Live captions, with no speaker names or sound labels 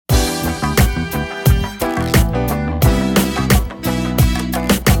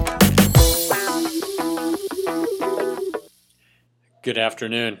Good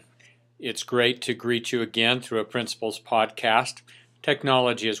afternoon. It's great to greet you again through a Principals podcast.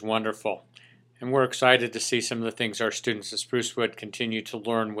 Technology is wonderful, and we're excited to see some of the things our students at Sprucewood continue to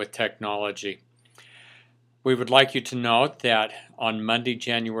learn with technology. We would like you to note that on Monday,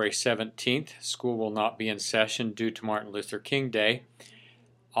 January 17th, school will not be in session due to Martin Luther King Day.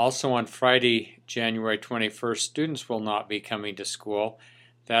 Also on Friday, January 21st, students will not be coming to school.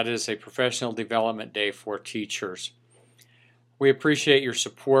 That is a professional development day for teachers. We appreciate your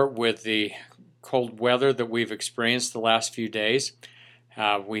support with the cold weather that we've experienced the last few days.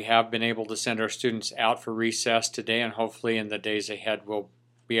 We have been able to send our students out for recess today, and hopefully in the days ahead we'll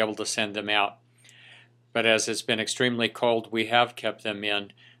be able to send them out. But as it's been extremely cold, we have kept them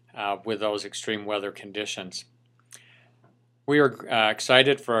in with those extreme weather conditions. We are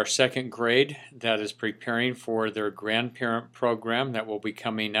excited for our second grade that is preparing for their grandparent program that will be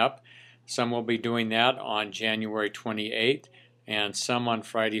coming up. Some will be doing that on January 28th. And some on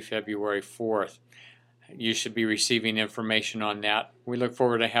Friday, February 4th. You should be receiving information on that. We look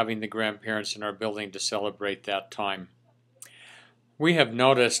forward to having the grandparents in our building to celebrate that time. We have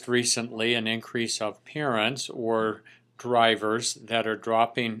noticed recently an increase of parents or drivers that are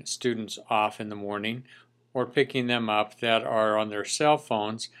dropping students off in the morning or picking them up that are on their cell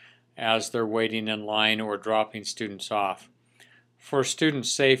phones as they're waiting in line or dropping students off. For student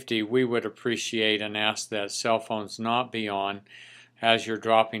safety, we would appreciate and ask that cell phones not be on as you're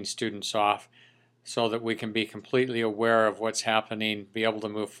dropping students off so that we can be completely aware of what's happening, be able to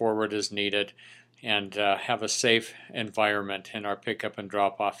move forward as needed, and have a safe environment in our pickup and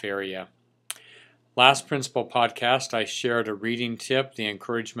drop-off area. Last Principal podcast, I shared a reading tip, the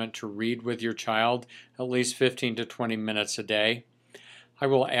encouragement to read with your child at least 15 to 20 minutes a day. I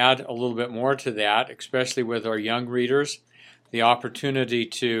will add a little bit more to that, especially with our young readers. The opportunity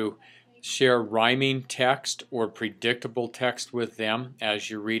to share rhyming text or predictable text with them as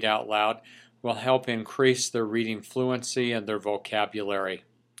you read out loud will help increase their reading fluency and their vocabulary.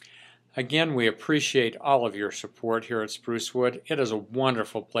 Again, we appreciate all of your support here at Sprucewood. It is a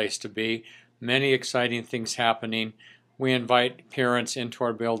wonderful place to be. Many exciting things happening. We invite parents into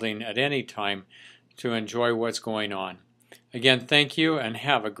our building at any time to enjoy what's going on. Again, thank you and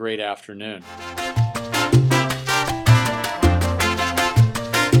have a great afternoon.